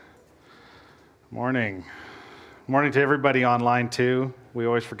Morning. Morning to everybody online too. We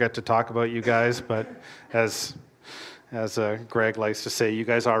always forget to talk about you guys, but as Greg likes to say, you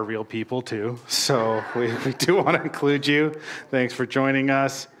guys are real people too. So we do want to include you. Thanks for joining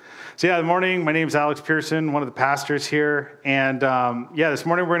us. So good morning. My name is Alex Pearson, one of the pastors here. And this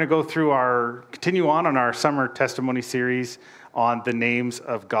morning we're going to go through continue on our summer testimony series on the names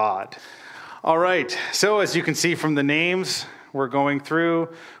of God. All right. So as you can see from the names we're going through,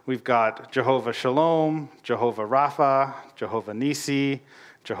 we've got Jehovah Shalom, Jehovah Rapha, Jehovah Nisi,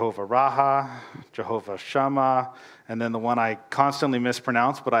 Jehovah Raha, Jehovah Shammah, and then the one I constantly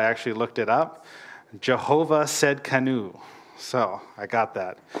mispronounce, but I actually looked it up, Jehovah Tsidkenu. So I got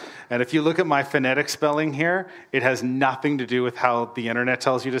that. And if you look at my phonetic spelling here, it has nothing to do with how the internet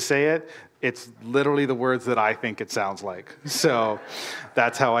tells you to say it. It's literally the words that I think it sounds like. So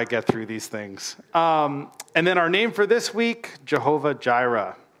that's how I get through these things. And then our name for this week, Jehovah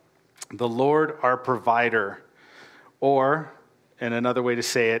Jireh, the Lord our provider. Or, and another way to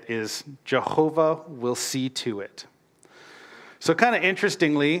say it is, Jehovah will see to it. So kind of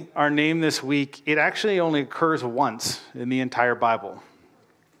interestingly, our name this week, it actually only occurs once in the entire Bible.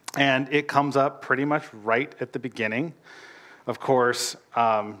 And it comes up pretty much right at the beginning. Of course,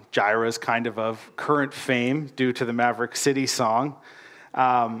 Jireh is kind of current fame due to the Maverick City song.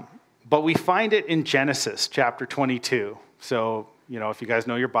 But we find it in Genesis chapter 22. So, if you guys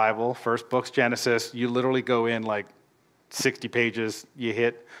know your Bible, first book's Genesis, you literally go in like 60 pages, you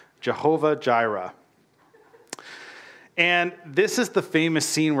hit Jehovah Jireh. And this is the famous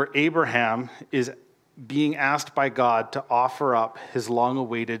scene where Abraham is being asked by God to offer up his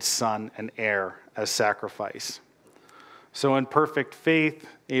long-awaited son and heir as sacrifice. So in perfect faith,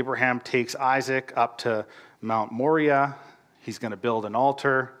 Abraham takes Isaac up to Mount Moriah. He's going to build an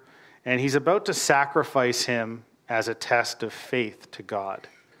altar, and he's about to sacrifice him as a test of faith to God.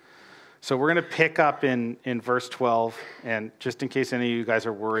 So we're going to pick up in verse 12, and just in case any of you guys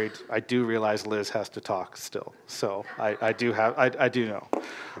are worried, I do realize Liz has to talk still. So I do know.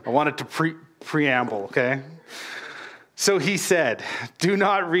 I wanted to preamble, okay? So he said, "Do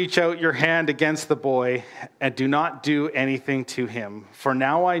not reach out your hand against the boy, and do not do anything to him. For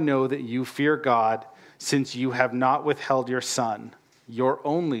now I know that you fear God, since you have not withheld your son, your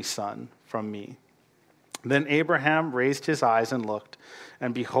only son, from me." Then Abraham raised his eyes and looked,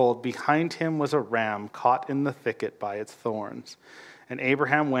 and behold, behind him was a ram caught in the thicket by its thorns. And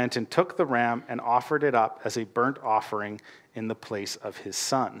Abraham went and took the ram and offered it up as a burnt offering in the place of his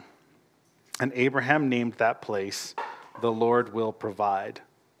son. And Abraham named that place, "The Lord will provide,"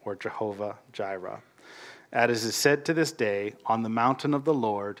 or Jehovah Jireh. As is said to this day, on the mountain of the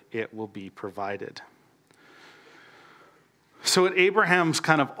Lord it will be provided. So at Abraham's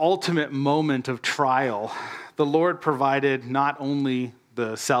kind of ultimate moment of trial, the Lord provided not only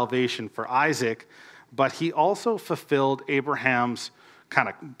the salvation for Isaac, but he also fulfilled Abraham's kind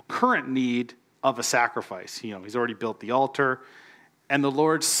of current need of a sacrifice. He's already built the altar, and the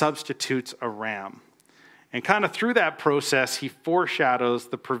Lord substitutes a ram. And kind of through that process, he foreshadows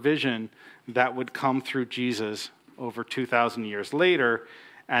the provision that would come through Jesus over 2,000 years later,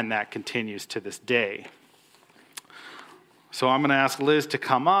 and that continues to this day. So I'm going to ask Liz to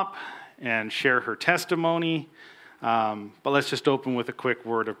come up and share her testimony, but let's just open with a quick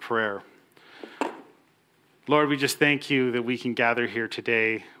word of prayer. Lord, we just thank you that we can gather here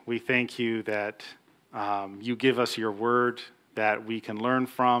today. We thank you that you give us your word that we can learn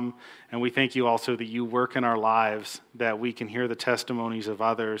from. And we thank you also that you work in our lives, that we can hear the testimonies of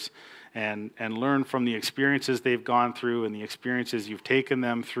others and learn from the experiences they've gone through and the experiences you've taken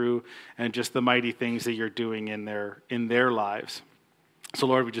them through and just the mighty things that you're doing in their lives. So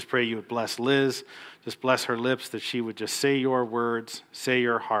Lord, we just pray you would bless Liz, just bless her lips, that she would just say your words, say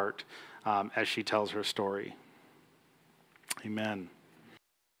your heart as she tells her story. Amen.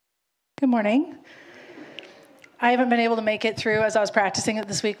 Good morning. I haven't been able to make it through as I was practicing it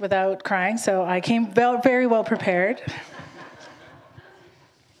this week without crying, so I came very well prepared.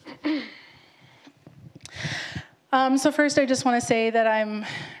 So first, I just want to say that I'm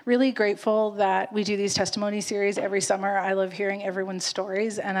really grateful that we do these testimony series every summer. I love hearing everyone's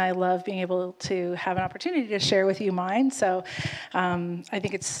stories, and I love being able to have an opportunity to share with you mine. So I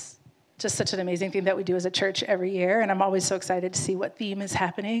think it's just such an amazing thing that we do as a church every year, and I'm always so excited to see what theme is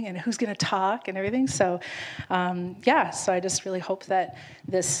happening and who's going to talk and everything. So so I just really hope that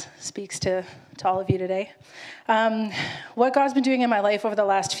this speaks to all of you today. What God's been doing in my life over the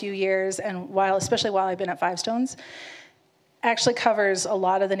last few years, and especially while I've been at Five Stones, actually covers a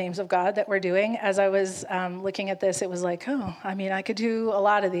lot of the names of God that we're doing. As I was looking at this, it was like, I could do a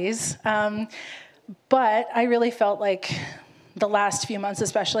lot of these. But I really felt like the last few months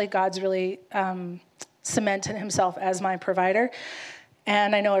especially, God's really cemented himself as my provider.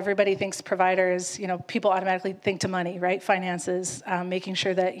 And I know everybody thinks provider is, people automatically think to money, right? Finances, making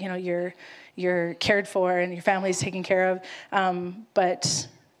sure that, you're cared for and your family's taken care of. But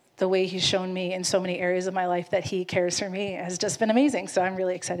the way he's shown me in so many areas of my life that he cares for me has just been amazing. So I'm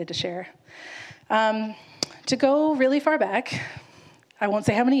really excited to share. To go really far back, I won't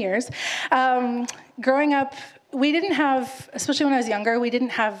say how many years, growing up, we didn't have, especially when I was younger, we didn't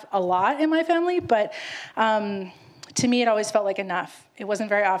have a lot in my family, but to me, it always felt like enough. It wasn't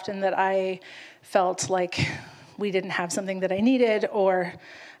very often that I felt like we didn't have something that I needed or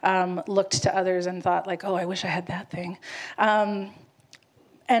looked to others and thought like, oh, I wish I had that thing.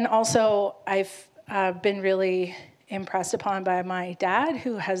 And also, I've been really impressed upon by my dad,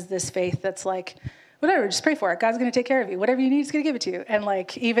 who has this faith that's like, whatever, just pray for it. God's going to take care of you. Whatever you need, he's going to give it to you. And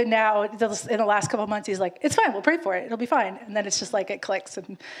like, even now, in the last couple of months, he's like, it's fine. We'll pray for it. It'll be fine. And then it's just like, it clicks.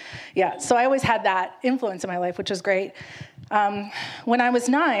 And yeah, so I always had that influence in my life, which was great. When I was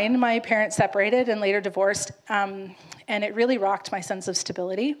 9, my parents separated and later divorced. And it really rocked my sense of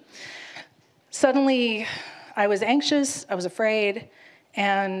stability. Suddenly, I was anxious. I was afraid.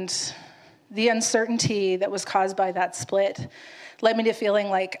 And the uncertainty that was caused by that split led me to feeling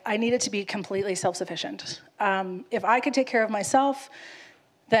like I needed to be completely self-sufficient. If I could take care of myself,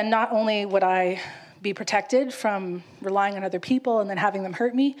 then not only would I be protected from relying on other people and then having them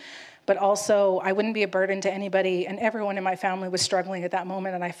hurt me, but also I wouldn't be a burden to anybody, and everyone in my family was struggling at that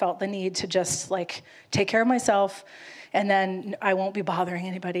moment, and I felt the need to just like take care of myself, and then I won't be bothering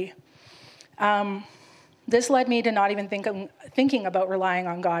anybody. This led me to not even thinking about relying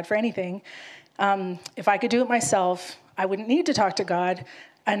on God for anything. If I could do it myself, I wouldn't need to talk to God,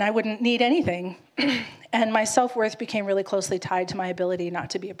 and I wouldn't need anything. And my self-worth became really closely tied to my ability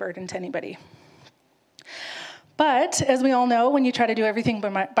not to be a burden to anybody. But as we all know, when you try to do everything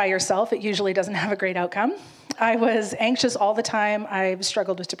by yourself, it usually doesn't have a great outcome. I was anxious all the time. I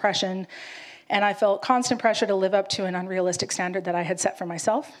struggled with depression, and I felt constant pressure to live up to an unrealistic standard that I had set for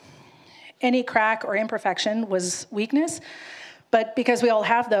myself. Any crack or imperfection was weakness, but because we all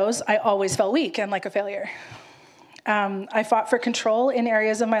have those, I always felt weak and like a failure. I fought for control in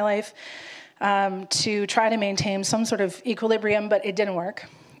areas of my life to try to maintain some sort of equilibrium, but it didn't work.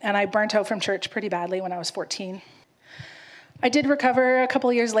 And I burnt out from church pretty badly when I was 14. I did recover a couple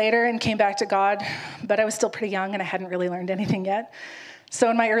of years later and came back to God, but I was still pretty young and I hadn't really learned anything yet. So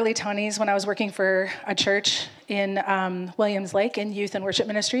in my early 20s, when I was working for a church in Williams Lake in youth and worship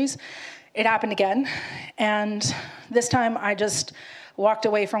ministries, it happened again. And this time I just walked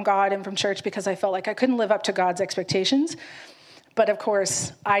away from God and from church because I felt like I couldn't live up to God's expectations. But of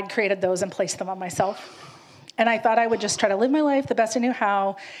course, I'd created those and placed them on myself. And I thought I would just try to live my life the best I knew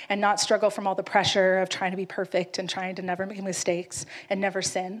how and not struggle from all the pressure of trying to be perfect and trying to never make mistakes and never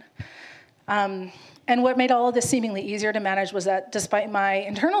sin. And what made all of this seemingly easier to manage was that despite my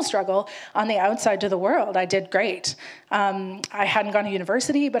internal struggle, on the outside to the world, I did great. I hadn't gone to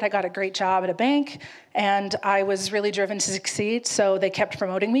university, but I got a great job at a bank, and I was really driven to succeed, so they kept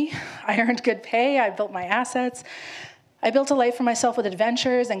promoting me. I earned good pay, I built my assets. I built a life for myself with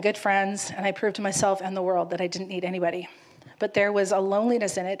adventures and good friends, and I proved to myself and the world that I didn't need anybody. But there was a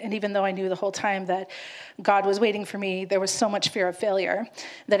loneliness in it, and even though I knew the whole time that God was waiting for me, there was so much fear of failure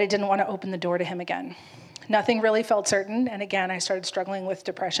that I didn't want to open the door to him again. Nothing really felt certain, and again, I started struggling with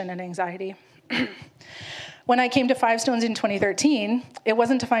depression and anxiety. When I came to Five Stones in 2013, it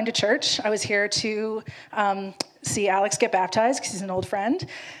wasn't to find a church. I was here to see Alex get baptized, because he's an old friend,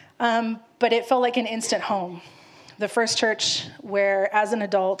 but it felt like an instant home. The first church where, as an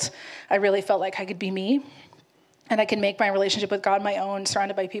adult, I really felt like I could be me, and I could make my relationship with God my own,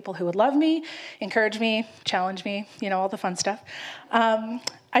 surrounded by people who would love me, encourage me, challenge me, all the fun stuff.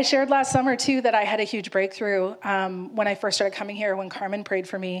 I shared last summer, too, that I had a huge breakthrough when I first started coming here, when Carmen prayed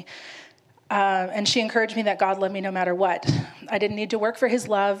for me. And she encouraged me that God loved me no matter what. I didn't need to work for his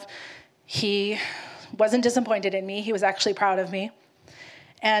love. He wasn't disappointed in me. He was actually proud of me.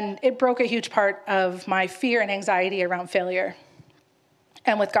 And it broke a huge part of my fear and anxiety around failure.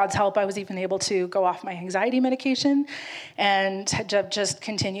 And with God's help, I was even able to go off my anxiety medication and had just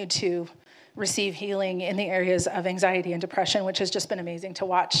continued to receive healing in the areas of anxiety and depression, which has just been amazing to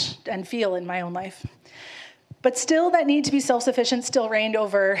watch and feel in my own life. But still, that need to be self-sufficient still reigned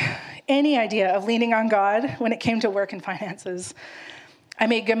over any idea of leaning on God when it came to work and finances. I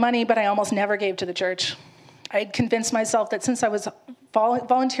made good money, but I almost never gave to the church. I'd convinced myself that since I was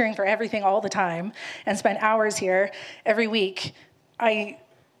volunteering for everything all the time and spent hours here every week, I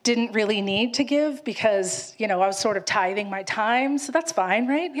didn't really need to give because, I was sort of tithing my time, so that's fine,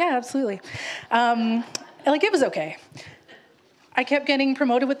 right? Yeah, absolutely. It was okay. I kept getting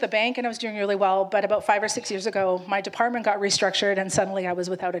promoted with the bank, and I was doing really well, but about 5 or 6 years ago, my department got restructured, and suddenly I was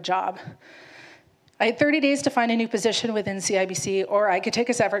without a job. I had 30 days to find a new position within CIBC, or I could take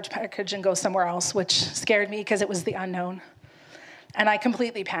a severance package and go somewhere else, which scared me because it was the unknown. And I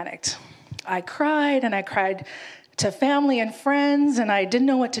completely panicked. I cried to family and friends, and I didn't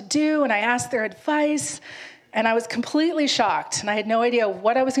know what to do, and I asked their advice, and I was completely shocked, and I had no idea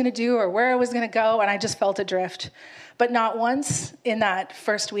what I was going to do or where I was going to go, and I just felt adrift. But not once in that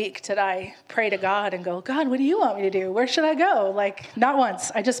first week did I pray to God and go, God, what do you want me to do? Where should I go? Not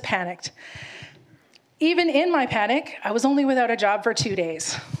once. I just panicked. Even in my panic, I was only without a job for 2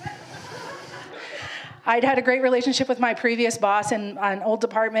 days. I'd had a great relationship with my previous boss in an old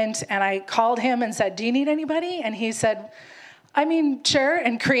department, and I called him and said, do you need anybody? And he said, sure,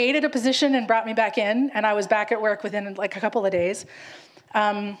 and created a position and brought me back in, and I was back at work within a couple of days.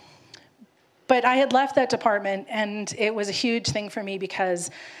 But I had left that department, and it was a huge thing for me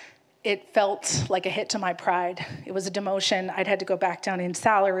because it felt like a hit to my pride. It was a demotion. I'd had to go back down in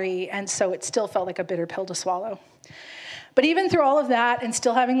salary, and so it still felt like a bitter pill to swallow. But even through all of that, and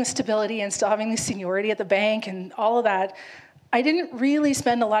still having the stability, and still having the seniority at the bank, and all of that, I didn't really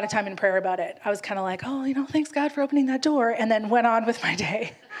spend a lot of time in prayer about it. I was kind of like, thanks God for opening that door, and then went on with my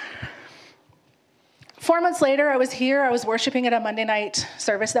day. 4 months later, I was here. I was worshiping at a Monday night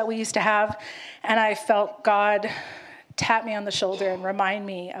service that we used to have, and I felt God tap me on the shoulder and remind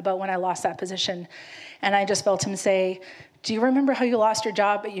me about when I lost that position. And I just felt him say, do you remember how you lost your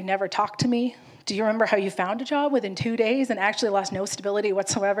job, but you never talked to me? Do you remember how you found a job within 2 days and actually lost no stability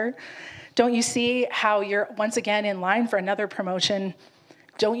whatsoever? Don't you see how you're once again in line for another promotion?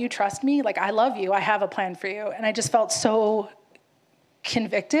 Don't you trust me? I love you. I have a plan for you. And I just felt so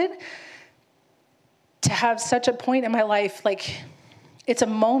convicted to have such a point in my life. It's a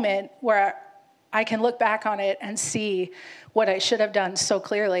moment where I can look back on it and see what I should have done so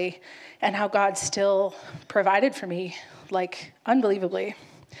clearly and how God still provided for me, unbelievably.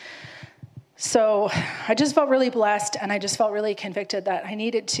 So I just felt really blessed, and I just felt really convicted that I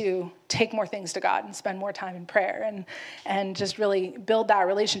needed to take more things to God and spend more time in prayer and just really build that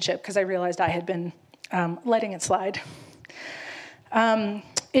relationship, because I realized I had been letting it slide.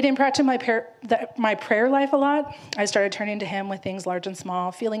 It impacted my prayer life a lot. I started turning to him with things large and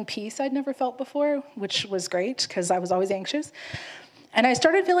small, feeling peace I'd never felt before, which was great because I was always anxious. And I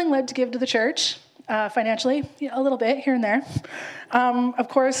started feeling led to give to the church financially, a little bit here and there. Of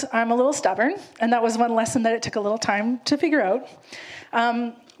course, I'm a little stubborn, and that was one lesson that it took a little time to figure out.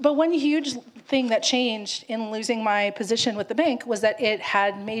 But one huge thing that changed in losing my position with the bank was that it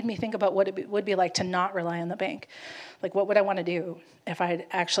had made me think about what it would be like to not rely on the bank. What would I want to do if I had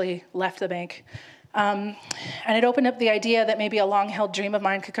actually left the bank? And it opened up the idea that maybe a long-held dream of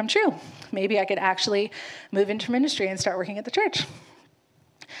mine could come true. Maybe I could actually move into ministry and start working at the church.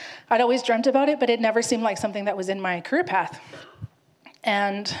 I'd always dreamt about it, but it never seemed like something that was in my career path.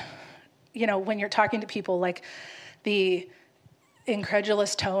 And, when you're talking to people, the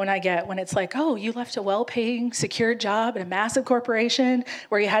incredulous tone I get when it's oh, you left a well-paying, secure job at a massive corporation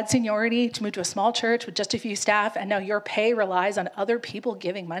where you had seniority to move to a small church with just a few staff, and now your pay relies on other people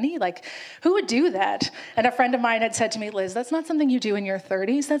giving money? Who would do that? And a friend of mine had said to me, Liz, that's not something you do in your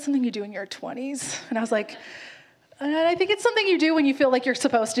 30s, that's something you do in your 20s. And I was like, I think it's something you do when you feel like you're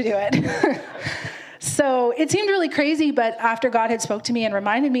supposed to do it. So it seemed really crazy, but after God had spoke to me and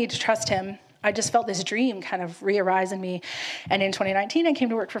reminded me to trust him, I just felt this dream kind of re-arise in me. And in 2019, I came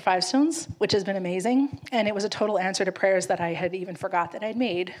to work for Five Stones, which has been amazing. And it was a total answer to prayers that I had even forgot that I'd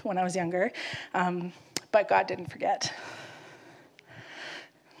made when I was younger. But God didn't forget.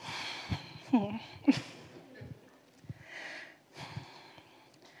 When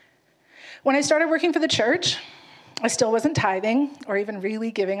I started working for the church, I still wasn't tithing or even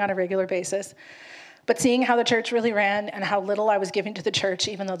really giving on a regular basis. But seeing how the church really ran and how little I was giving to the church,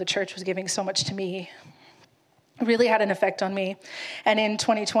 even though the church was giving so much to me, really had an effect on me. And in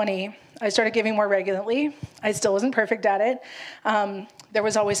 2020, I started giving more regularly. I still wasn't perfect at it. There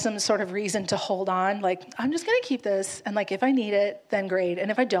was always some sort of reason to hold on, I'm just going to keep this. And if I need it, then great.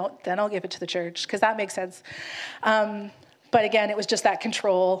 And if I don't, then I'll give it to the church, because that makes sense. But again, it was just that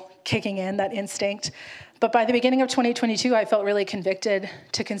control kicking in, that instinct. But by the beginning of 2022, I felt really convicted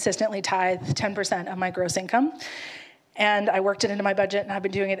to consistently tithe 10% of my gross income. And I worked it into my budget, and I've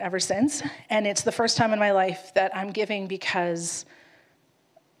been doing it ever since. And it's the first time in my life that I'm giving because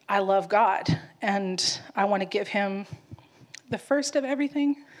I love God, and I want to give him the first of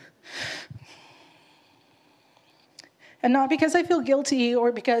everything. And not because I feel guilty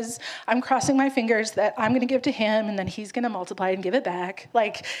or because I'm crossing my fingers that I'm going to give to him and then he's going to multiply and give it back.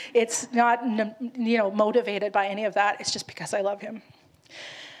 Like, it's not, motivated by any of that. It's just because I love him.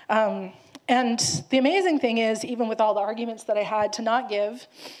 And the amazing thing is, even with all the arguments that I had to not give,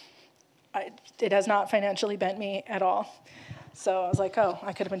 it has not financially bent me at all. So I was like, oh,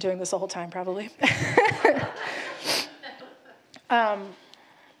 I could have been doing this the whole time, probably.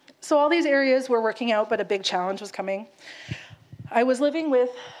 So all these areas were working out, but a big challenge was coming. I was living with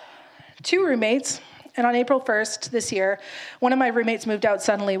 2 roommates, and on April 1st this year, one of my roommates moved out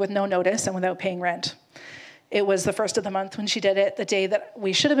suddenly with no notice and without paying rent. It was the first of the month when she did it, the day that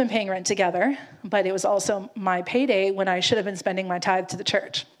we should have been paying rent together, but it was also my payday when I should have been spending my tithe to the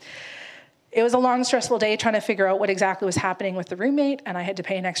church. It was a long, stressful day trying to figure out what exactly was happening with the roommate, and I had to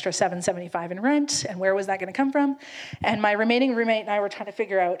pay an extra $7.75 in rent, and where was that going to come from? And my remaining roommate and I were trying to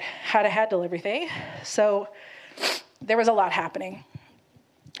figure out how to handle everything. So there was a lot happening.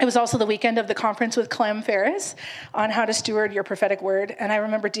 It was also the weekend of the conference with Clem Ferris on how to steward your prophetic word, and I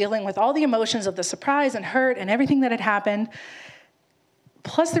remember dealing with all the emotions of the surprise and hurt and everything that had happened,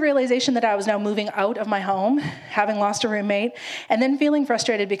 plus the realization that I was now moving out of my home, having lost a roommate, and then feeling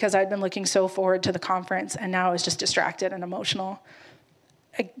frustrated because I'd been looking so forward to the conference, and now I was just distracted and emotional.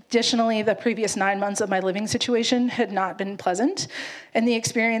 Additionally, the previous 9 months of my living situation had not been pleasant, and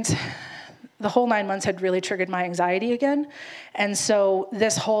the whole 9 months had really triggered my anxiety again, and so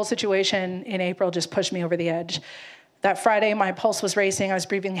this whole situation in April just pushed me over the edge. That Friday, my pulse was racing. I was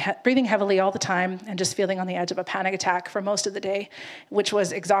breathing heavily all the time and just feeling on the edge of a panic attack for most of the day, which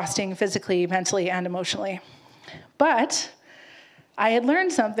was exhausting physically, mentally, and emotionally. But I had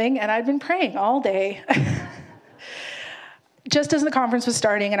learned something, and I'd been praying all day. Just as the conference was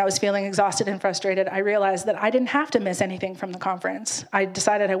starting and I was feeling exhausted and frustrated, I realized that I didn't have to miss anything from the conference. I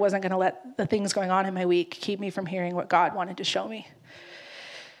decided I wasn't going to let the things going on in my week keep me from hearing what God wanted to show me.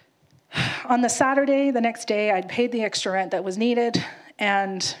 On the Saturday, the next day, I'd paid the extra rent that was needed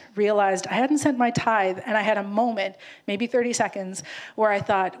and realized I hadn't sent my tithe, and I had a moment, maybe 30 seconds, where I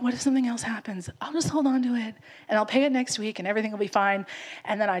thought, what if something else happens? I'll just hold on to it, and I'll pay it next week, and everything will be fine.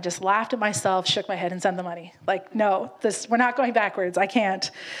 And then I just laughed at myself, shook my head, and sent the money. Like, no, we're not going backwards. I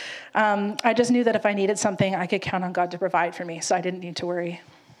can't. I just knew that if I needed something, I could count on God to provide for me, so I didn't need to worry.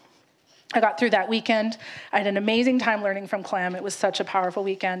 I got through that weekend. I had an amazing time learning from Clem. It was such a powerful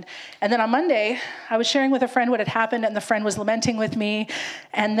weekend. And then on Monday, I was sharing with a friend what had happened, and the friend was lamenting with me.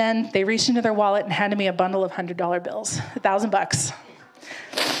 And then they reached into their wallet and handed me a bundle of $100 bills, $1,000.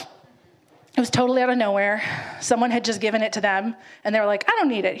 It was totally out of nowhere. Someone had just given it to them, and they were like, I don't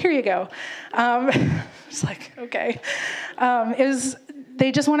need it. Here you go. It's like, okay.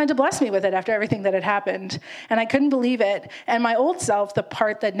 They just wanted to bless me with it after everything that had happened. And I couldn't believe it. And my old self, the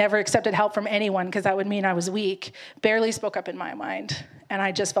part that never accepted help from anyone, because that would mean I was weak, barely spoke up in my mind. And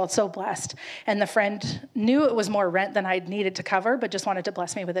I just felt so blessed. And the friend knew it was more rent than I'd needed to cover, but just wanted to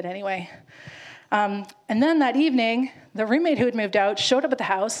bless me with it anyway. And then that evening, the roommate who had moved out showed up at the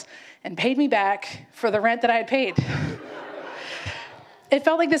house and paid me back for the rent that I had paid. It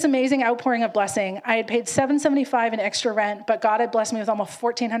felt like this amazing outpouring of blessing. I had paid $775 in extra rent, but God had blessed me with almost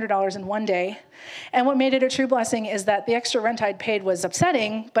 $1,400 in one day. And what made it a true blessing is that the extra rent I'd paid was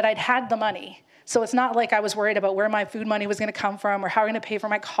upsetting, but I'd had the money. So it's not like I was worried about where my food money was going to come from or how I'm going to pay for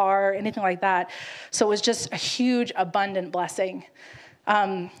my car or anything like that. So it was just a huge, abundant blessing.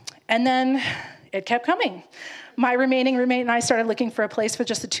 And then it kept coming. My remaining roommate and I started looking for a place for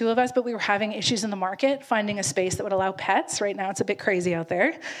just the two of us, but we were having issues in the market, finding a space that would allow pets. Right now, it's a bit crazy out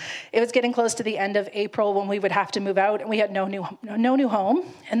there. It was getting close to the end of April when we would have to move out, and we had no new home.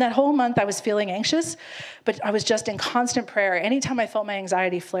 And that whole month, I was feeling anxious, but I was just in constant prayer. Anytime I felt my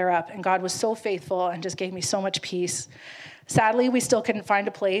anxiety flare up, and God was so faithful and just gave me so much peace. Sadly, we still couldn't find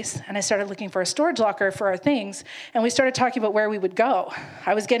a place, and I started looking for a storage locker for our things, and we started talking about where we would go.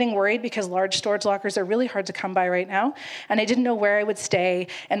 I was getting worried because large storage lockers are really hard to come by right now, and I didn't know where I would stay,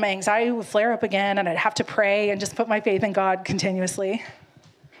 and my anxiety would flare up again, and I'd have to pray and just put my faith in God continuously.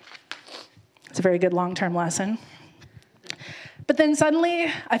 It's a very good long-term lesson. But then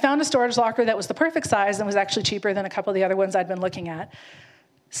suddenly, I found a storage locker that was the perfect size and was actually cheaper than a couple of the other ones I'd been looking at.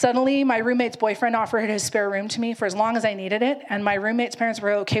 Suddenly, my roommate's boyfriend offered his spare room to me for as long as I needed it, and my roommate's parents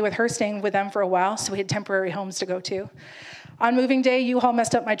were okay with her staying with them for a while, so we had temporary homes to go to. On moving day, U-Haul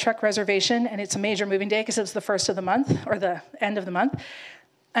messed up my truck reservation, and it's a major moving day because it was the first of the month, or the end of the month.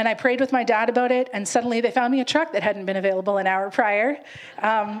 And I prayed with my dad about it, and suddenly they found me a truck that hadn't been available an hour prior,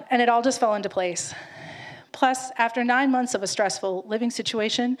 and it all just fell into place. Plus, after 9 months of a stressful living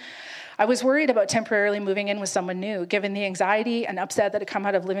situation, I was worried about temporarily moving in with someone new, given the anxiety and upset that had come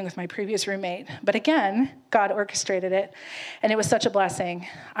out of living with my previous roommate. But again, God orchestrated it, and it was such a blessing.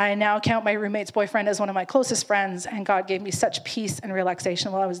 I now count my roommate's boyfriend as one of my closest friends, and God gave me such peace and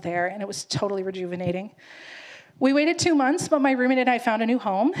relaxation while I was there, and it was totally rejuvenating. We waited 2 months, but my roommate and I found a new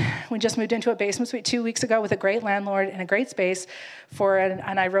home. We just moved into a basement suite 2 weeks ago with a great landlord and a great space for,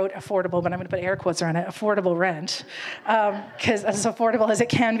 and I wrote affordable, but I'm going to put air quotes around it, affordable rent, because as affordable as it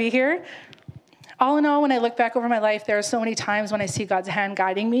can be here. All in all, when I look back over my life, there are so many times when I see God's hand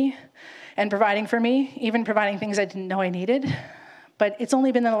guiding me and providing for me, even providing things I didn't know I needed. But it's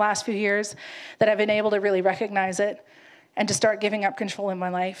only been in the last few years that I've been able to really recognize it and to start giving up control in my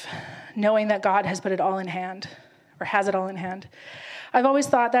life, knowing that God has put it all in hand. Or has it all in hand. I've always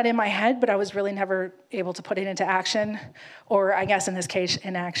thought that in my head, but I was really never able to put it into action, or I guess in this case,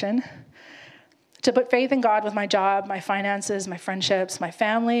 inaction. To put faith in God with my job, my finances, my friendships, my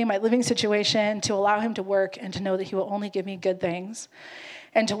family, my living situation, to allow him to work and to know that he will only give me good things.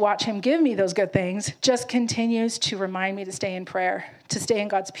 And to watch him give me those good things just continues to remind me to stay in prayer, to stay in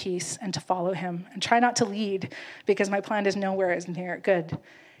God's peace, and to follow him, and try not to lead, because my plan is nowhere as near good.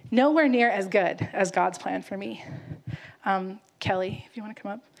 Nowhere near as good as God's plan for me. Kelly, if you want to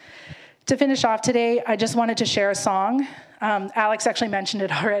come up. To finish off today, I just wanted to share a song. Alex actually mentioned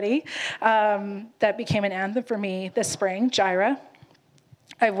it already. That became an anthem for me this spring, Jireh.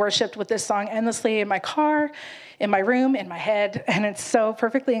 I've worshiped with this song endlessly in my car, in my room, in my head, and it so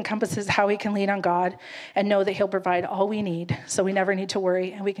perfectly encompasses how we can lean on God and know that he'll provide all we need, so we never need to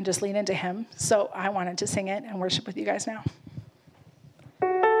worry, and we can just lean into him. So I wanted to sing it and worship with you guys now.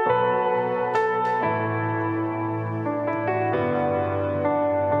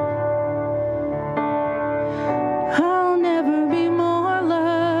 I'll never be more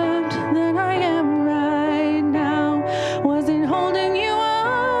loved than I am right now. Wasn't holding you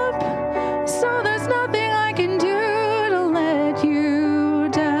up, so there's nothing I can do to let you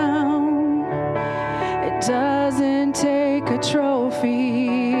down. It doesn't take a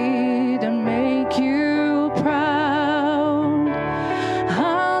trophy to make you proud.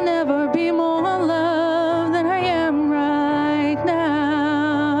 I'll never be more loved than I am right now.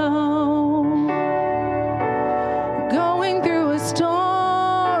 Going through a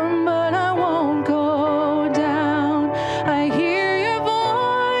storm, but I won't go down. I hear your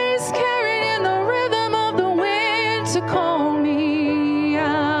voice carried in the rhythm of the wind to call me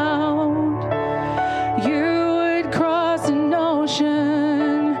out. You would cross an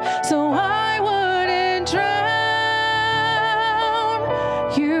ocean so I wouldn't drown.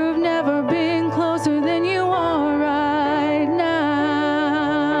 You've never been closer than you are right now.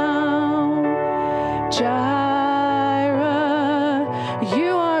 Jireh,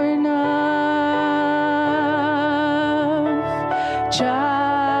 you are enough.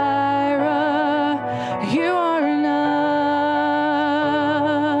 Jireh, you are enough.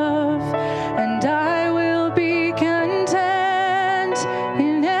 And I will be content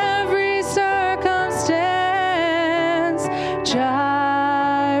in every circumstance.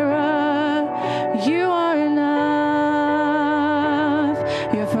 Jireh, you are enough.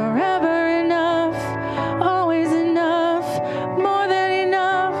 You're forever enough, always enough, more than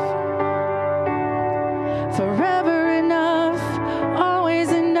enough. Forever enough,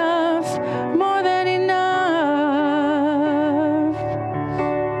 always enough, more than enough.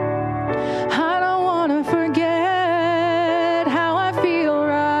 I don't want to forget how I feel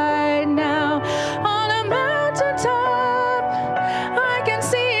right now. On a mountaintop, I can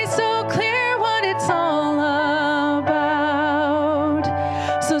see so clear what it's all about.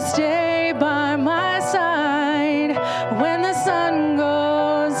 So stay by my side when the sun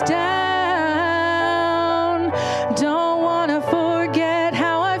goes down. Don't want to forget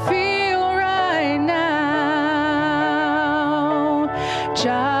how I feel right now.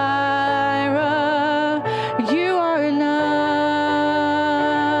 Jireh, you are enough.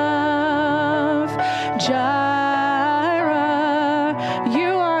 Jireh,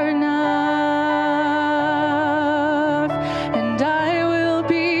 you are enough. And I will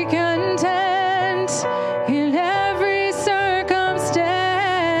be content in every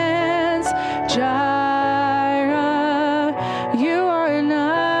circumstance. Jireh, you are enough.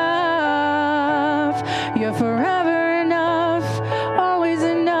 You're forever enough, always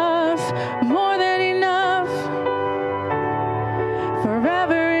enough, more than enough.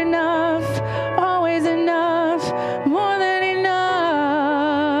 Forever enough, always enough, more than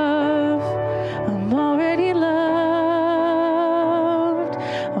enough. I'm already loved.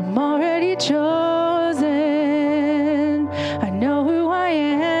 I'm already chosen. I know who I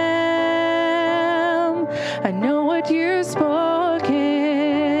am. I know what you've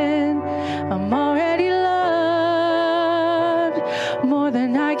spoken.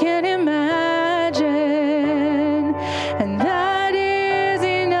 I can imagine, and that is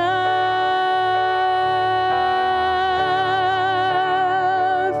enough.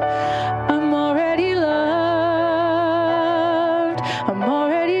 I'm already loved, I'm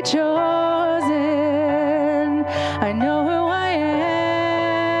already chosen. I know who I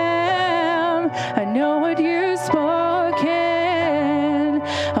am, I know what you've spoken.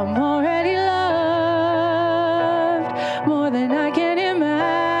 I'm already loved more than I can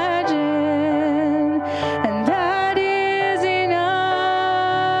imagine, and that is enough.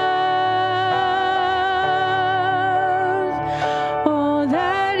 Oh,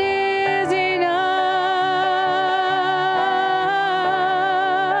 that is enough.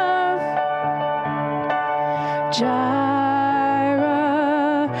 Jireh,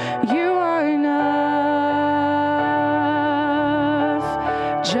 you are enough.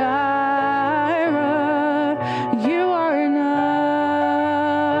 Jireh, you are enough.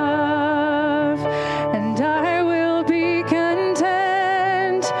 And I will be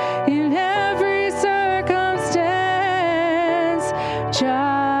content in every circumstance.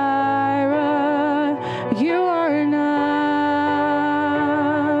 Jireh, you are enough.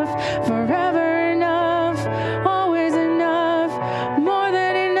 Forever enough, always enough, more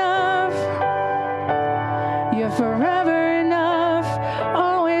than enough. You're forever enough,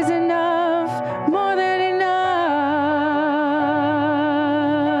 always enough, more than enough.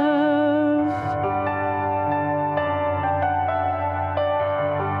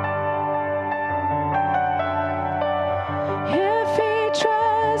 If he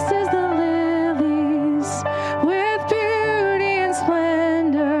dresses the lilies with beauty and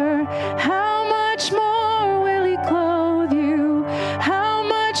splendor, how much more will he clothe you? How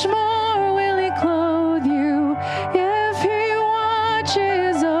much more will he clothe you? If he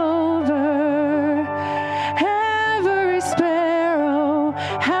watches over every sparrow,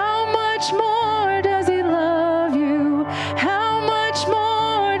 how much more does he love you? How much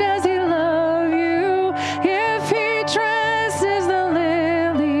more does he love you? If he dresses the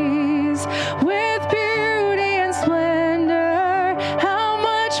lilies with beauty and splendor, how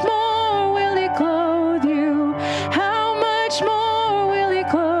much more will he clothe you? How much more will he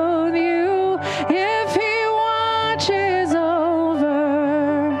clothe you? If he watches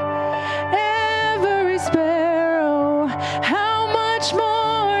over every sparrow, how much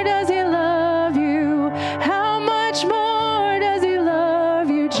more does he love you? How much more does he love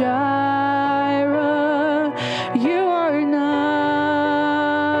you? Jireh, you are enough.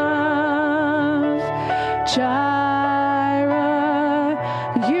 Jireh,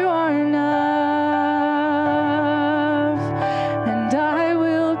 you are enough. And I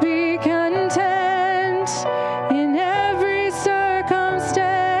will be content in every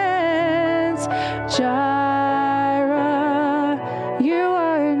circumstance. Jireh, you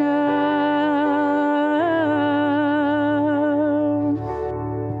are enough.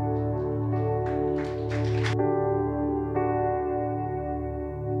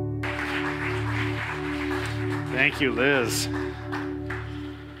 Thank you, Liz.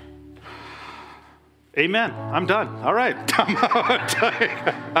 Amen. I'm done. All right.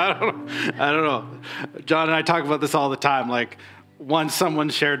 I don't know. John and I talk about this all the time. Like, once someone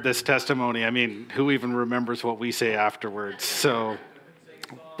shared this testimony, I mean, who even remembers what we say afterwards? So,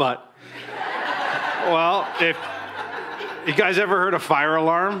 but, well, if you guys ever heard a fire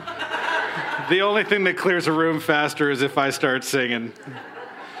alarm? The only thing that clears a room faster is if I start singing.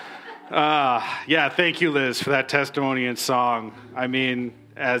 Yeah, thank you, Liz, for that testimony and song. I mean,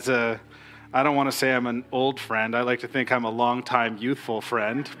 I don't want to say I'm an old friend. I like to think I'm a longtime youthful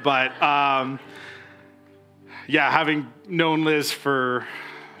friend. But, yeah, having known Liz for,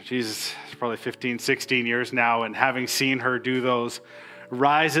 Jesus, probably 15, 16 years now, and having seen her do those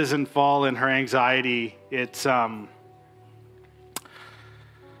rises and fall in her anxiety, it's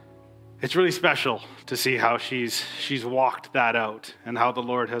really special to see how she's walked that out and how the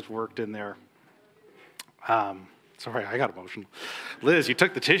Lord has worked in there. Sorry, I got emotional. Liz, you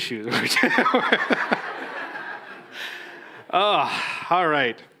took the tissue. Oh, all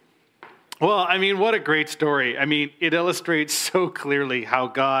right. Well, I mean, what a great story. I mean, it illustrates so clearly how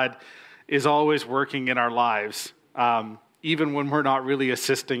God is always working in our lives, even when we're not really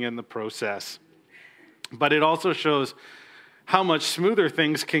assisting in the process. But it also shows how much smoother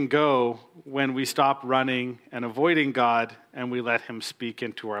things can go when we stop running and avoiding God and we let him speak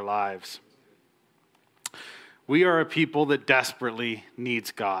into our lives. We are a people that desperately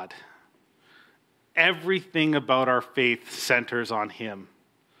needs God. Everything about our faith centers on him.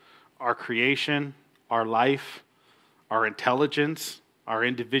 Our creation, our life, our intelligence, our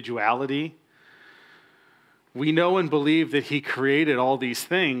individuality. We know and believe that he created all these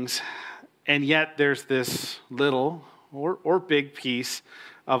things, and yet there's this little or big piece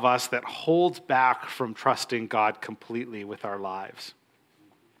of us that holds back from trusting God completely with our lives.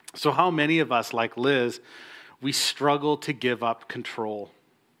 So how many of us, like Liz, we struggle to give up control?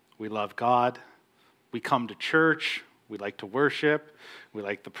 We love God. We come to church. We like to worship. We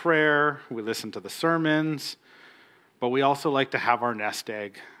like the prayer. We listen to the sermons. But we also like to have our nest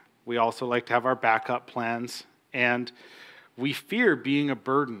egg. We also like to have our backup plans. And we fear being a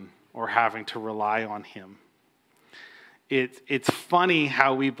burden or having to rely on him. It's funny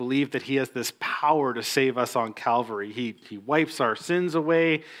how we believe that he has this power to save us on Calvary. He wipes our sins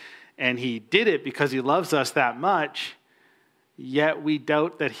away, and he did it because he loves us that much, yet we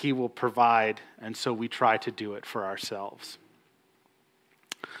doubt that he will provide, and so we try to do it for ourselves.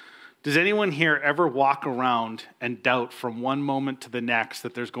 Does anyone here ever walk around and doubt from one moment to the next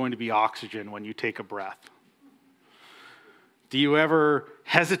that there's going to be oxygen when you take a breath? Do you ever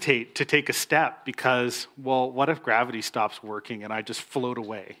hesitate to take a step because, well, what if gravity stops working and I just float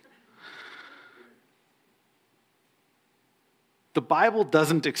away? The Bible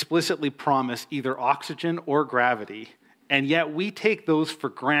doesn't explicitly promise either oxygen or gravity, and yet we take those for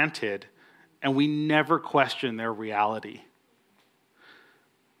granted and we never question their reality.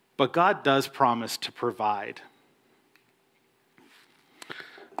 But God does promise to provide.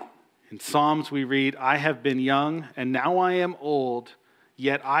 In Psalms we read, I have been young, and now I am old,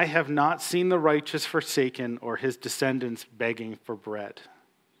 yet I have not seen the righteous forsaken or his descendants begging for bread.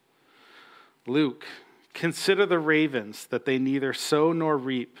 Luke, consider the ravens, that they neither sow nor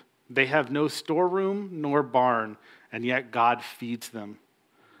reap. They have no storeroom nor barn, and yet God feeds them.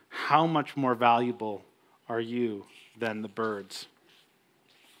 How much more valuable are you than the birds?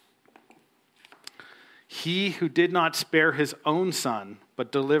 He who did not spare his own son,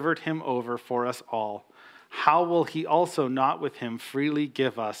 but delivered him over for us all, how will he also not with him freely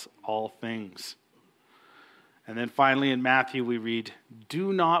give us all things? And then finally in Matthew we read,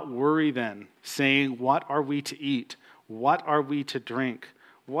 do not worry then, saying, what are we to eat? What are we to drink?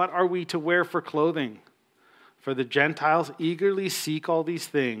 What are we to wear for clothing? For the Gentiles eagerly seek all these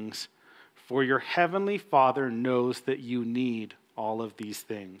things, for your heavenly Father knows that you need all of these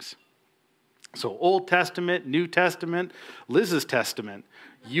things. So Old Testament, New Testament, Liz's Testament,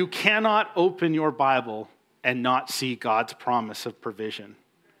 you cannot open your Bible and not see God's promise of provision.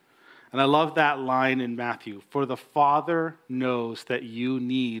 And I love that line in Matthew, for the Father knows that you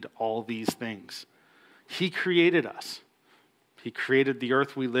need all these things. He created us. He created the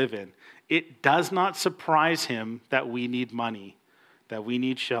earth we live in. It does not surprise him that we need money, that we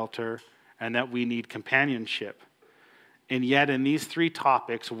need shelter, and that we need companionship. And yet in these three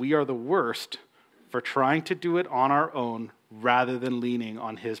topics, we are the worst for trying to do it on our own rather than leaning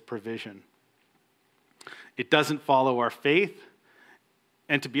on his provision. It doesn't follow our faith,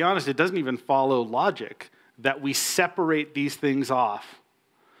 and to be honest, it doesn't even follow logic that we separate these things off.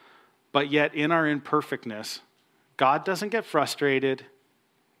 But yet in our imperfectness, God doesn't get frustrated.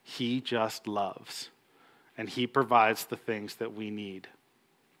 He just loves, and he provides the things that we need.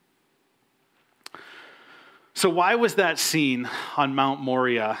 So why was that scene on Mount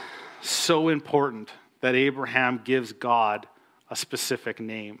Moriah so important that Abraham gives God a specific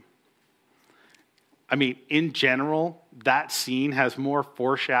name? I mean, in general, that scene has more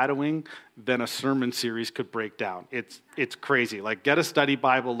foreshadowing than a sermon series could break down. It's crazy. Like, get a study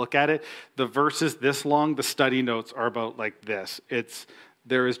Bible, look at it. The verses this long, the study notes are about like this.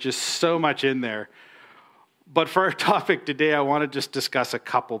 There is just so much in there. But for our topic today, I want to just discuss a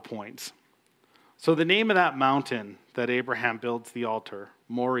couple points. So the name of that mountain that Abraham builds the altar,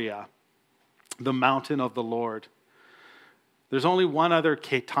 Moriah, the mountain of the Lord. There's only one other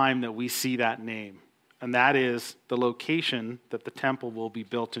time that we see that name, and that is the location that the temple will be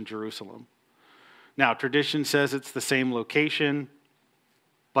built in Jerusalem. Now, tradition says it's the same location,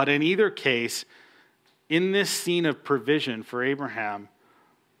 but in either case, in this scene of provision for Abraham,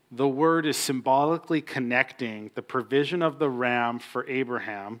 the word is symbolically connecting the provision of the ram for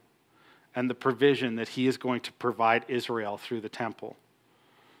Abraham and the provision that he is going to provide Israel through the temple.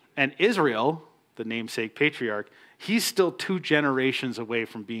 And Israel, the namesake patriarch, he's still 2 generations away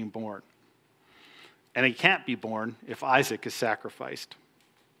from being born. And he can't be born if Isaac is sacrificed.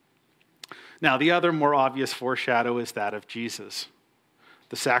 Now, the other more obvious foreshadow is that of Jesus,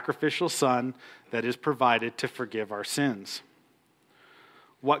 the sacrificial son that is provided to forgive our sins.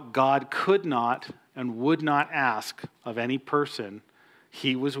 What God could not and would not ask of any person,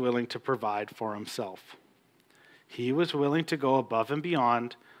 he was willing to provide for himself. He was willing to go above and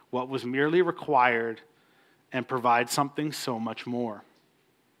beyond what was merely required and provide something so much more.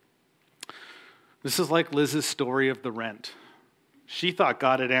 This is like Liz's story of the rent. She thought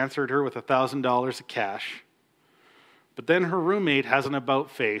God had answered her with $1,000 of cash, but then her roommate has an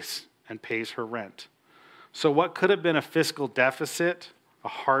about face and pays her rent. So what could have been a fiscal deficit, a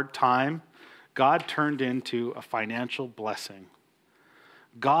hard time, God turned into a financial blessing.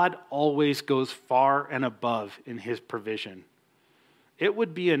 God always goes far and above in his provision. It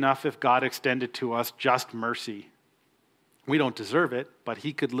would be enough if God extended to us just mercy. We don't deserve it, but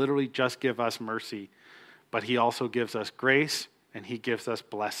he could literally just give us mercy. But he also gives us grace and he gives us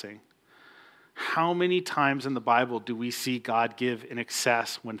blessing. How many times in the Bible do we see God give in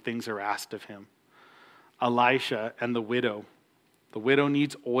excess when things are asked of him? Elisha and the widow. The widow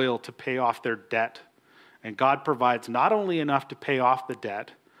needs oil to pay off their debt. And God provides not only enough to pay off the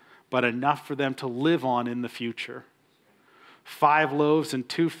debt, but enough for them to live on in the future. 5 loaves and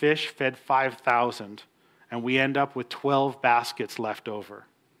 2 fish fed 5,000, and we end up with 12 baskets left over.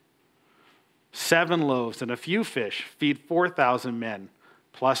 7 loaves and a few fish feed 4,000 men,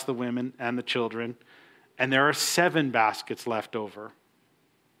 plus the women and the children, and there are 7 baskets left over.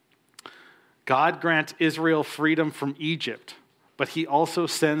 God grants Israel freedom from Egypt, but he also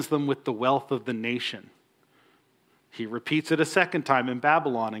sends them with the wealth of the nation. He repeats it a second time in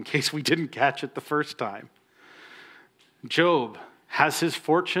Babylon in case we didn't catch it the first time. Job has his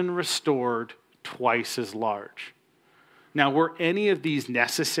fortune restored twice as large. Now, were any of these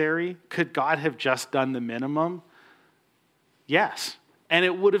necessary? Could God have just done the minimum? Yes, and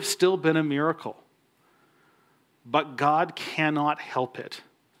it would have still been a miracle. But God cannot help it.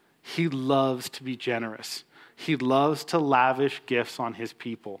 He loves to be generous. He loves to lavish gifts on his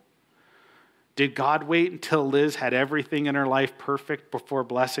people. Did God wait until Liz had everything in her life perfect before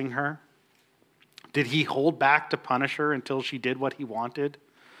blessing her? Did he hold back to punish her until she did what he wanted?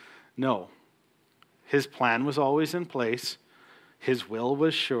 No. His plan was always in place. His will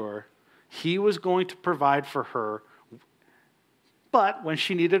was sure. He was going to provide for her. But when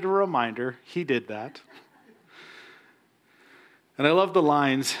she needed a reminder, he did that. And I love the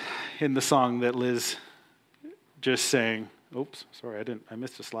lines in the song that Liz just sang. Oops, sorry, I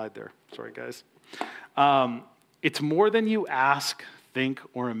missed a slide there. Sorry, guys. It's more than you ask, think,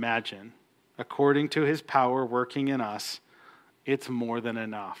 or imagine. According to his power working in us, it's more than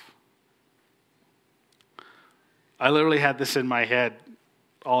enough. I literally had this in my head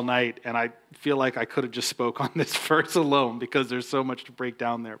all night, and I feel like I could have just spoke on this verse alone because there's so much to break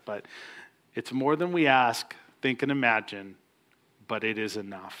down there. But it's more than we ask, think, and imagine, but it is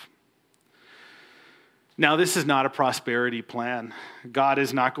enough. Now, this is not a prosperity plan. God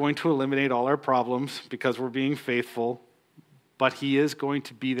is not going to eliminate all our problems because we're being faithful, but he is going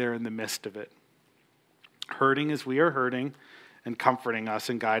to be there in the midst of it, hurting as we are hurting and comforting us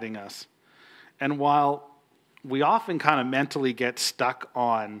and guiding us. And while we often kind of mentally get stuck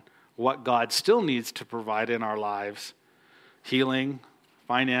on what God still needs to provide in our lives, healing,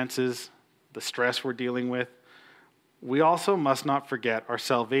 finances, the stress we're dealing with, we also must not forget our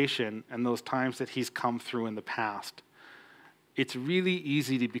salvation and those times that he's come through in the past. It's really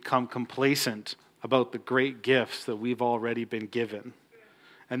easy to become complacent about the great gifts that we've already been given.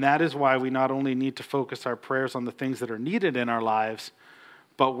 And that is why we not only need to focus our prayers on the things that are needed in our lives,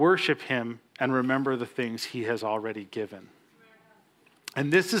 but worship him and remember the things he has already given.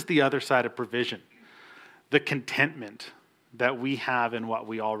 And this is the other side of provision, the contentment that we have in what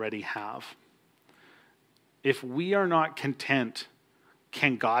we already have. If we are not content,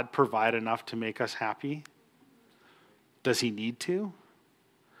 can God provide enough to make us happy? Does he need to?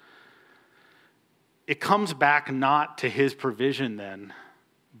 It comes back not to his provision then,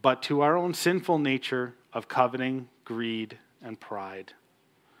 but to our own sinful nature of coveting, greed, and pride.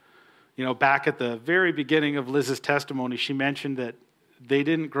 You know, back at the very beginning of Liz's testimony, she mentioned that they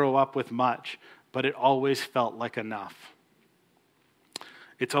didn't grow up with much, but it always felt like enough.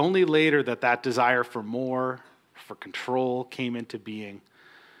 It's only later that that desire for more, for control, came into being.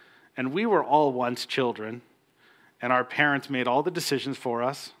 And we were all once children, and our parents made all the decisions for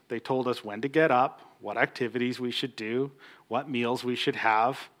us. They told us when to get up, what activities we should do, what meals we should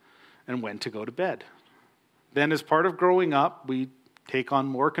have, and when to go to bed. Then as part of growing up, we take on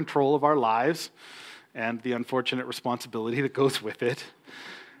more control of our lives and the unfortunate responsibility that goes with it.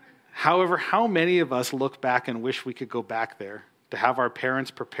 However, how many of us look back and wish we could go back there to have our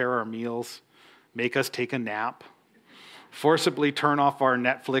parents prepare our meals, make us take a nap, forcibly turn off our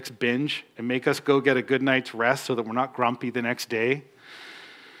Netflix binge, and make us go get a good night's rest so that we're not grumpy the next day?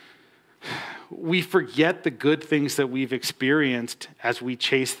 We forget the good things that we've experienced as we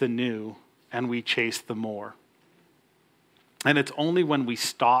chase the new and we chase the more. And it's only when we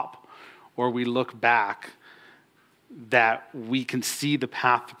stop or we look back that we can see the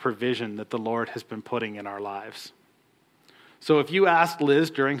path to provision that the Lord has been putting in our lives. So if you asked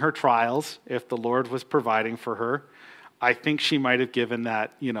Liz during her trials if the Lord was providing for her, I think she might have given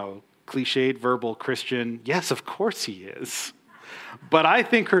that, cliched verbal Christian, yes, of course he is. But I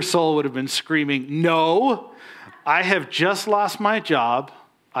think her soul would have been screaming, no, I have just lost my job.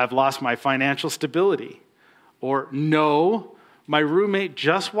 I've lost my financial stability. Or no, my roommate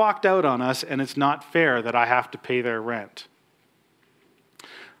just walked out on us and it's not fair that I have to pay their rent.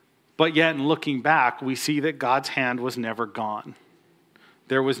 But yet, in looking back, we see that God's hand was never gone.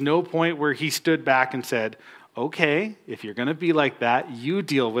 There was no point where he stood back and said, okay, if you're going to be like that, you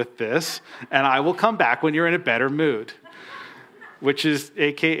deal with this, and I will come back when you're in a better mood. Which is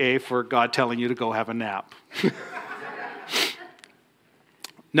AKA for God telling you to go have a nap.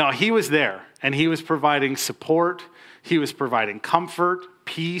 No, he was there, and he was providing support. He was providing comfort,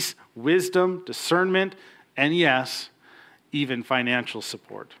 peace, wisdom, discernment, and yes, even financial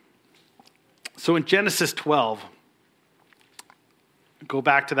support. So in Genesis 12, go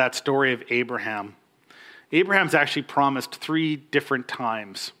back to that story of Abraham. Abraham's actually promised 3 different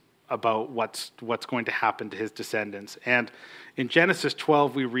times about what's going to happen to his descendants. And in Genesis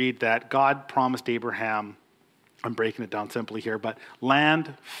 12, we read that God promised Abraham, I'm breaking it down simply here, but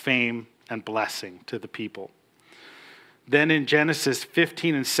land, fame, and blessing to the people. Then in Genesis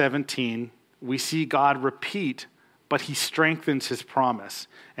 15 and 17, we see God repeat, but he strengthens his promise,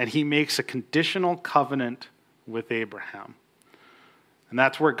 and he makes a conditional covenant with Abraham. And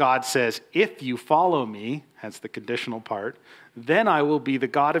that's where God says, if you follow me, that's the conditional part, then I will be the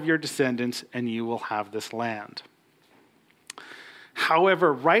God of your descendants, and you will have this land.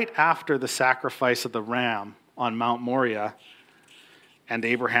 However, right after the sacrifice of the ram on Mount Moriah, and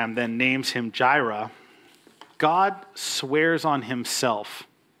Abraham then names him Jireh, God swears on himself.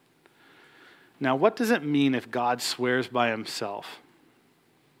 Now, what does it mean if God swears by himself?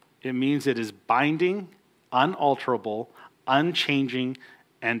 It means it is binding, unalterable, unchanging,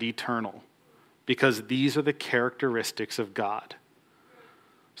 and eternal, because these are the characteristics of God.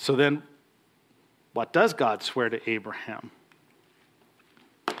 So then, what does God swear to Abraham?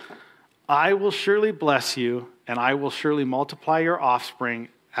 I will surely bless you, and I will surely multiply your offspring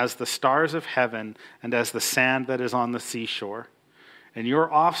as the stars of heaven and as the sand that is on the seashore. And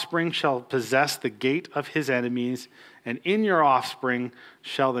your offspring shall possess the gate of his enemies, and in your offspring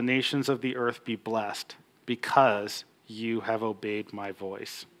shall the nations of the earth be blessed, because you have obeyed my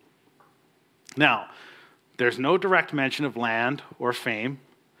voice. Now, there's no direct mention of land or fame.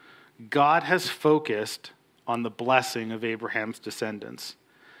 God has focused on the blessing of Abraham's descendants.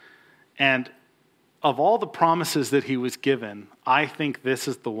 And of all the promises that he was given, I think this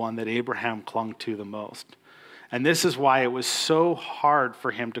is the one that Abraham clung to the most. And this is why it was so hard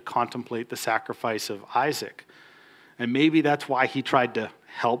for him to contemplate the sacrifice of Isaac. And maybe that's why he tried to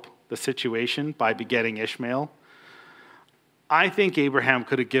help the situation by begetting Ishmael. I think Abraham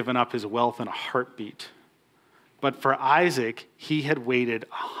could have given up his wealth in a heartbeat. But for Isaac, he had waited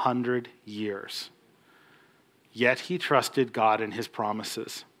 100 years. Yet he trusted God in his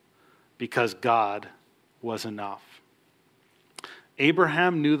promises, because God was enough.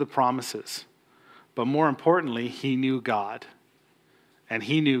 Abraham knew the promises, but more importantly, he knew God. And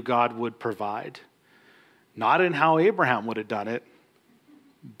he knew God would provide. Not in how Abraham would have done it,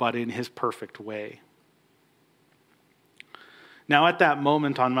 but in his perfect way. Now, at that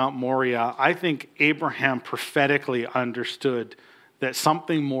moment on Mount Moriah, I think Abraham prophetically understood that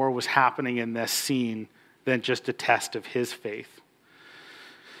something more was happening in this scene than just a test of his faith.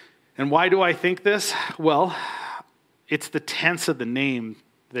 And why do I think this? Well, it's the tense of the name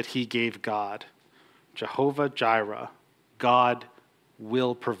that he gave God. Jehovah Jireh, God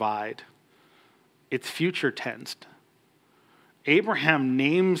will provide. It's future tensed. Abraham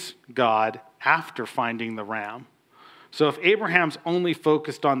names God after finding the ram. So if Abraham's only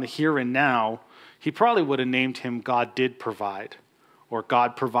focused on the here and now, he probably would have named him God did provide, or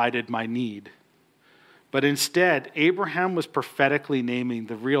God provided my need. But instead, Abraham was prophetically naming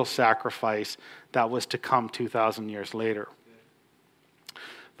the real sacrifice that was to come 2,000 years later.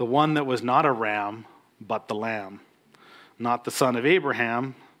 The one that was not a ram, but the lamb. Not the son of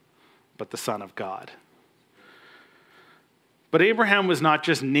Abraham, but the son of God. But Abraham was not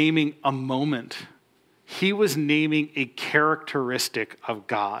just naming a moment. He was naming a characteristic of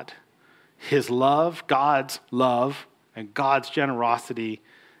God. His love, God's love, and God's generosity,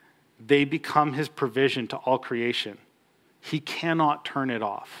 they become his provision to all creation. He cannot turn it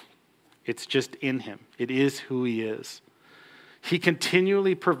off. It's just in him. It is who he is. He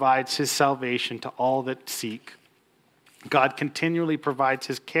continually provides his salvation to all that seek. God continually provides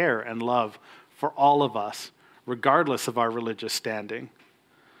his care and love for all of us, regardless of our religious standing.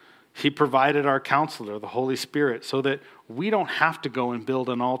 He provided our counselor, the Holy Spirit, so that we don't have to go and build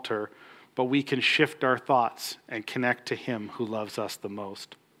an altar, but we can shift our thoughts and connect to him who loves us the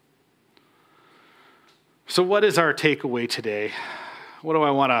most. So what is our takeaway today? What do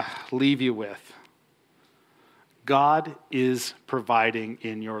I want to leave you with? God is providing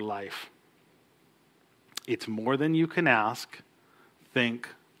in your life. It's more than you can ask, think,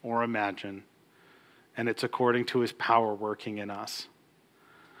 or imagine, and it's according to his power working in us.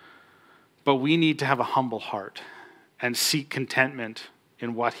 But we need to have a humble heart and seek contentment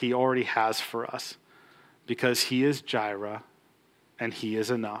in what he already has for us, because he is Jireh and he is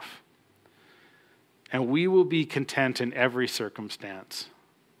enough. And we will be content in every circumstance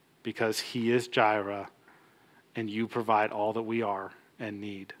because he is Jireh and you provide all that we are and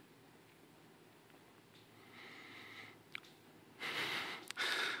need.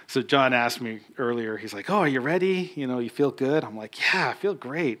 So John asked me earlier, he's like, oh, are you ready? You feel good? I'm like, yeah, I feel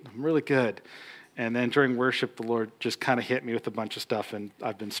great. I'm really good. And then during worship, the Lord just kind of hit me with a bunch of stuff, and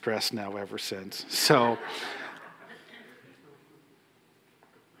I've been stressed now ever since. So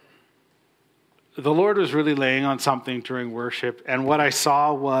the Lord was really laying on something during worship, and what I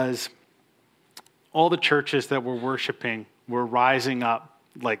saw was all the churches that were worshiping were rising up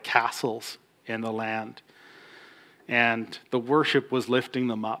like castles in the land. And the worship was lifting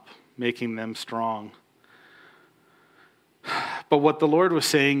them up, making them strong. But what the Lord was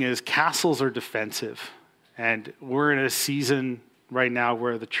saying is castles are defensive. And we're in a season right now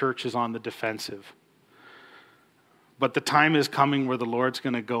where the church is on the defensive. But the time is coming where the Lord's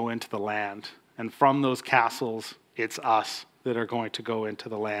going to go into the land. And from those castles, it's us that are going to go into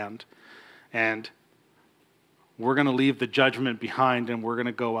the land. And we're going to leave the judgment behind and we're going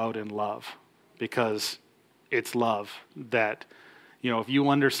to go out in love, because it's love that, if you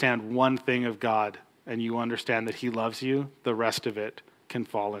understand one thing of God and you understand that he loves you, the rest of it can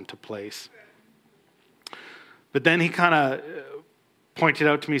fall into place. But then he kind of pointed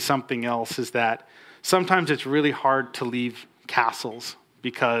out to me something else, is that sometimes it's really hard to leave castles,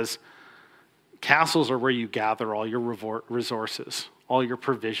 because castles are where you gather all your resources, all your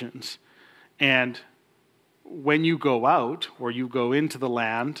provisions. And when you go out or you go into the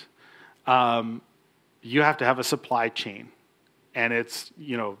land, you have to have a supply chain. And it's,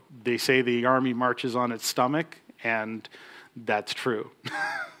 they say the army marches on its stomach, and that's true.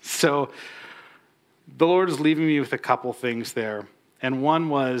 So the Lord is leaving me with a couple things there. And one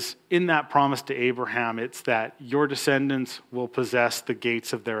was, in that promise to Abraham, it's that your descendants will possess the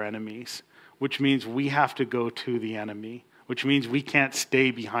gates of their enemies, which means we have to go to the enemy, which means we can't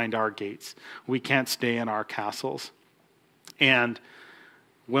stay behind our gates. We can't stay in our castles. And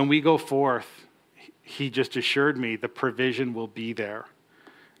when we go forth, he just assured me the provision will be there.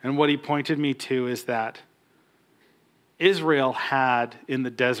 And what he pointed me to is that Israel had in the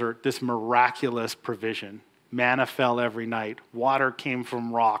desert this miraculous provision. Manna fell every night. Water came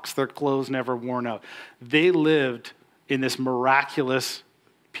from rocks. Their clothes never worn out. They lived in this miraculous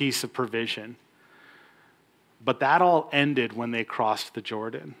piece of provision. But that all ended when they crossed the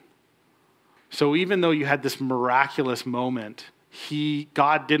Jordan. So even though you had this miraculous moment,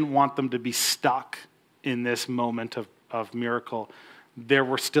 God didn't want them to be stuck in this moment of miracle. There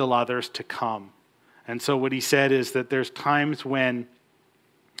were still others to come. And so what he said is that there's times when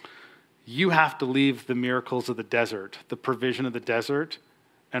you have to leave the miracles of the desert, the provision of the desert,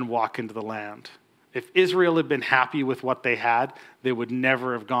 and walk into the land. If Israel had been happy with what they had, they would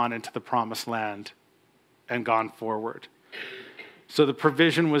never have gone into the promised land and gone forward. So the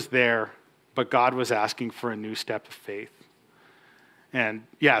provision was there, but God was asking for a new step of faith. And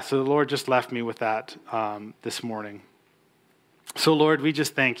so the Lord just left me with that this morning. So Lord, we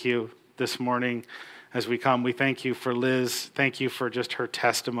just thank you this morning as we come. We thank you for Liz. Thank you for just her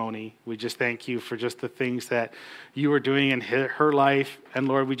testimony. We just thank you for just the things that you are doing in her life. And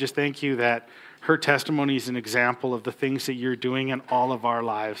Lord, we just thank you that her testimony is an example of the things that you're doing in all of our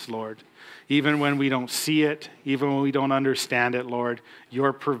lives, Lord. Even when we don't see it, even when we don't understand it, Lord,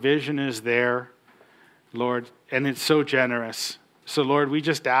 your provision is there, Lord, and it's so generous. So, Lord, we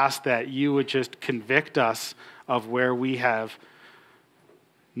just ask that you would just convict us of where we have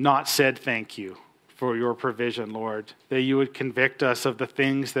not said thank you for your provision, Lord. That you would convict us of the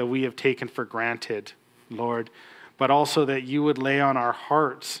things that we have taken for granted, Lord. But also that you would lay on our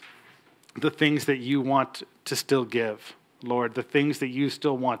hearts the things that you want to still give, Lord. The things that you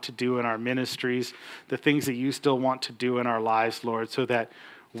still want to do in our ministries, the things that you still want to do in our lives, Lord, so that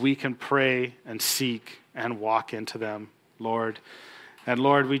we can pray and seek and walk into them, Lord. And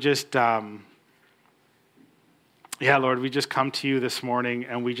Lord, we just Yeah, Lord, we just come to you this morning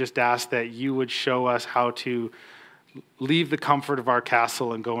and we just ask that you would show us how to leave the comfort of our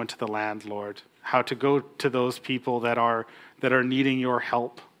castle and go into the land, Lord. How to go to those people that are needing your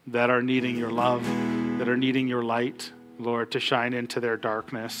help, that are needing your love, that are needing your light, Lord, to shine into their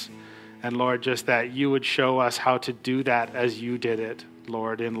darkness. And Lord, just that you would show us how to do that as you did it,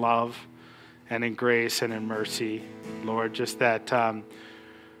 Lord, in love and in grace and in mercy. Lord, just that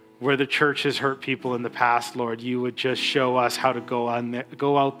where the church has hurt people in the past, Lord, you would just show us how to go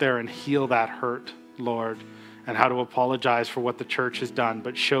out there and heal that hurt, Lord, and how to apologize for what the church has done,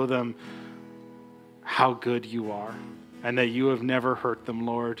 but show them how good you are and that you have never hurt them,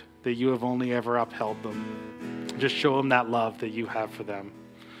 Lord, that you have only ever upheld them. Just show them that love that you have for them.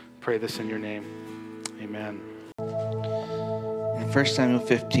 Pray this in your name. Amen. In 1 Samuel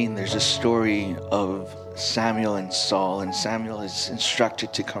 15, there's a story of Samuel and Saul, and Samuel is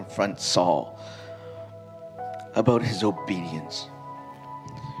instructed to confront Saul about his obedience.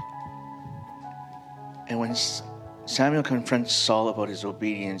 And when Samuel confronts Saul about his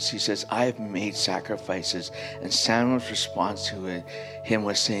obedience, he says, I have made sacrifices. And Samuel's response to him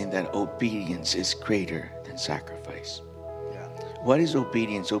was saying that obedience is greater than sacrifice. Yeah. What is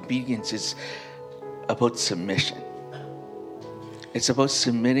obedience? Obedience is about submission. It's about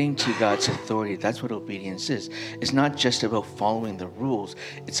submitting to God's authority. That's what obedience is. It's not just about following the rules.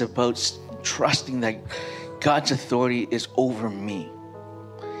 It's about trusting that God's authority is over me.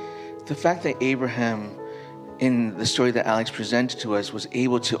 The fact that Abraham, in the story that Alex presented to us, was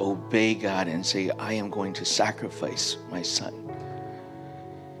able to obey God and say, I am going to sacrifice my son,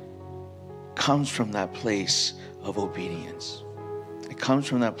 comes from that place of obedience. It comes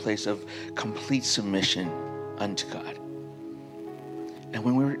from that place of complete submission unto God. And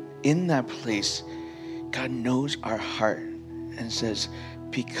when we're in that place, God knows our heart and says,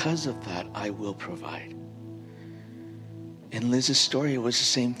 because of that, I will provide. In Liz's story, it was the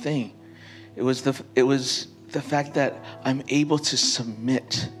same thing. It was the fact that I'm able to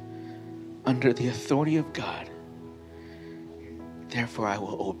submit under the authority of God. Therefore, I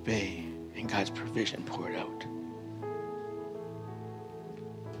will obey, and God's provision poured out.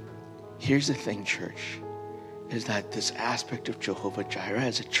 Here's the thing, church, is that this aspect of Jehovah Jireh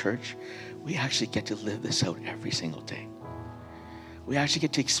as a church, we actually get to live this out every single day. We actually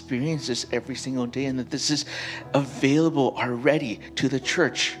get to experience this every single day, and that this is available already to the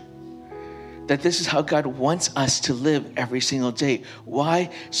church. That this is how God wants us to live every single day. Why?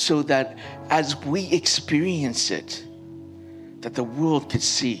 So that as we experience it, that the world could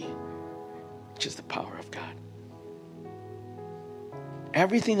see just the power of God.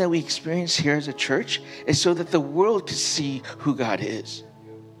 Everything that we experience here as a church is so that the world could see who God is.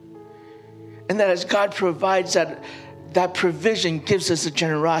 And that as God provides that provision gives us the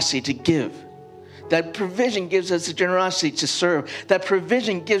generosity to give. That provision gives us the generosity to serve. That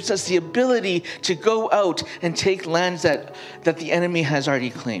provision gives us the ability to go out and take lands that the enemy has already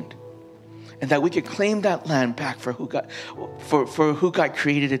claimed. And that we could claim that land back for who God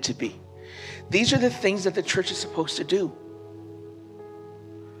created it to be. These are the things that the church is supposed to do.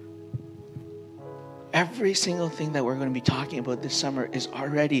 Every single thing that we're going to be talking about this summer is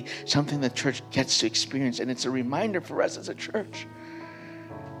already something the church gets to experience. And it's a reminder for us as a church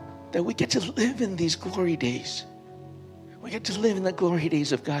that we get to live in these glory days. We get to live in the glory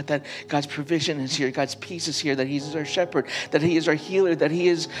days of God, that God's provision is here, God's peace is here, that He is our shepherd, that He is our healer, that He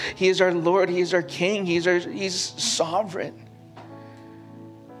is our Lord, He is our King, He's sovereign.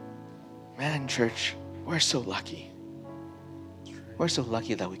 Man, church, we're so lucky. We're so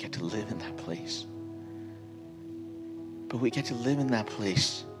lucky that we get to live in that place. But we get to live in that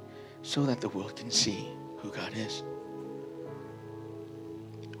place so that the world can see who God is.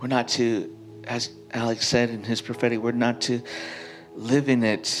 We're not to, as Alex said in his prophetic, we're not to live in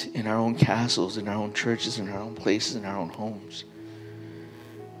it in our own castles, in our own churches, in our own places, in our own homes.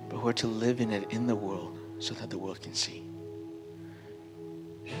 But we're to live in it in the world so that the world can see.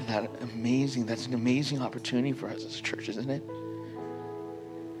 Isn't that amazing? That's an amazing opportunity for us as a church, isn't it?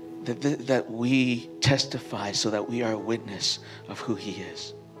 That we testify so that we are a witness of who He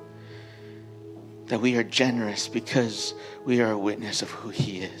is. That we are generous because we are a witness of who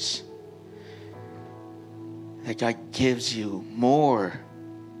He is. That God gives you more,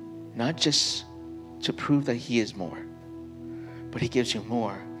 not just to prove that He is more, but He gives you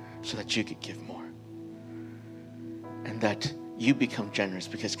more so that you could give more. And that you become generous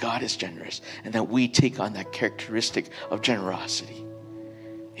because God is generous, and that we take on that characteristic of generosity.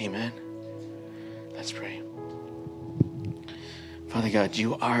 Amen. Let's pray. Father God,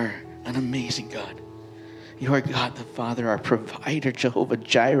 you are an amazing God. You are God the Father, our provider, Jehovah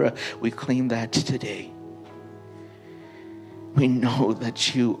Jireh. We claim that today. We know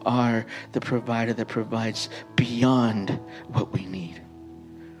that you are the provider that provides beyond what we need.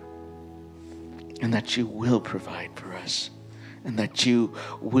 And that you will provide for us. And that you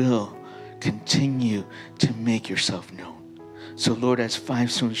will continue to make yourself known. So Lord, as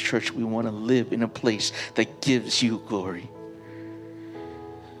Five Stones Church, we want to live in a place that gives you glory.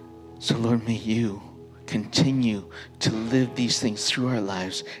 So Lord, may you continue to live these things through our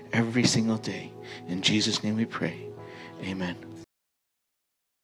lives every single day. In Jesus' name we pray. Amen.